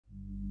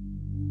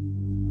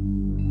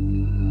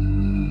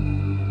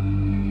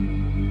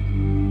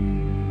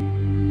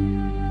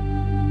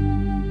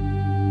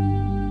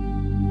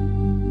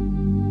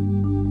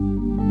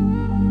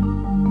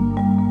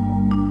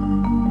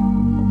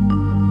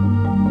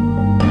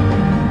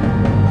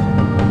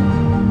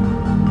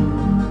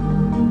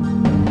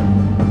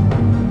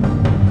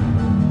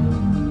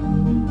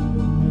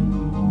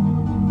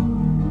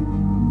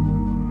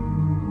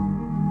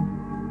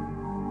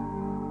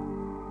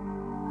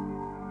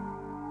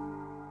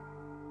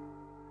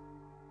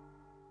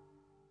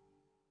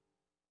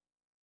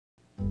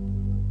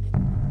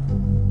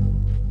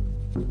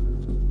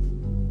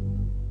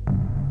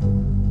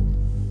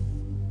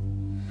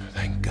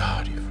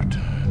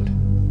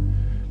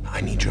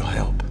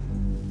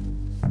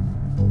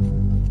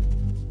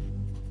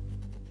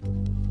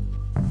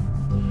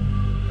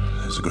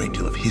a great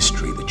deal of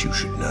history that you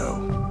should know.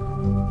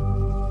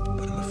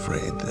 But I'm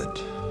afraid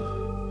that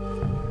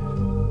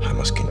I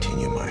must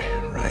continue my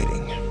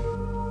writing.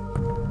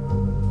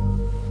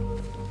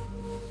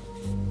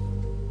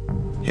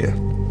 Here.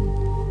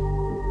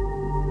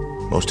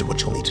 Most of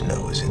what you'll need to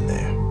know is in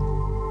there.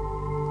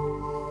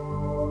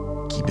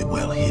 Keep it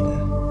well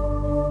hidden.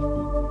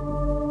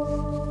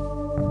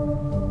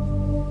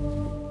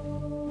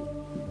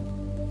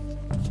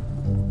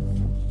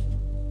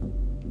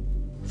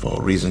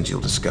 For reasons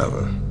you'll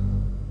discover,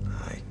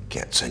 I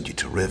can't send you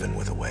to Riven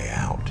with a way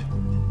out.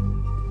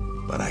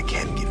 But I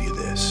can give you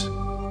this.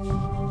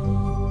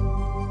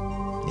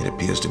 It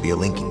appears to be a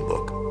linking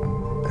book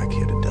back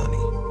here to Dunny.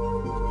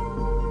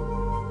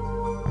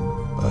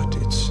 But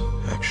it's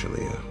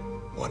actually a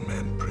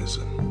one-man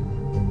prison.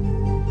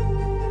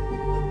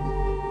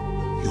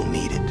 You'll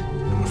need it,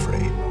 I'm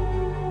afraid,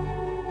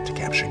 to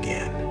capture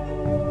Gan.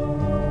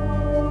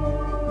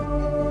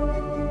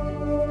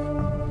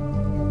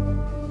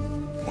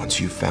 Once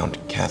you've found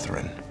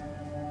Catherine,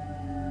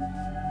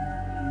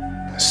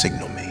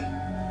 signal me,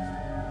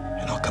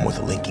 and I'll come with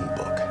a linking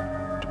book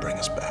to bring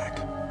us back.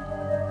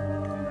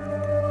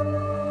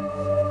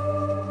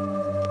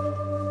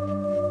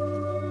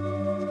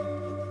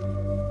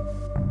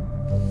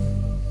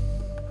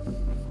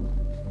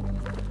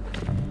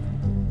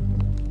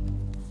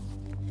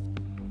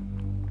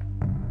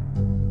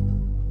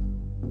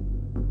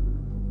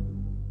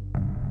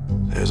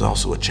 There's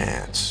also a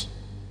chance,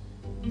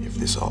 if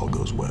this all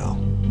goes well,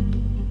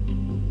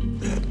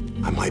 that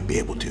I might be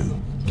able to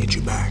get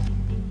you back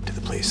to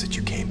the place that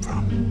you came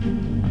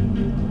from.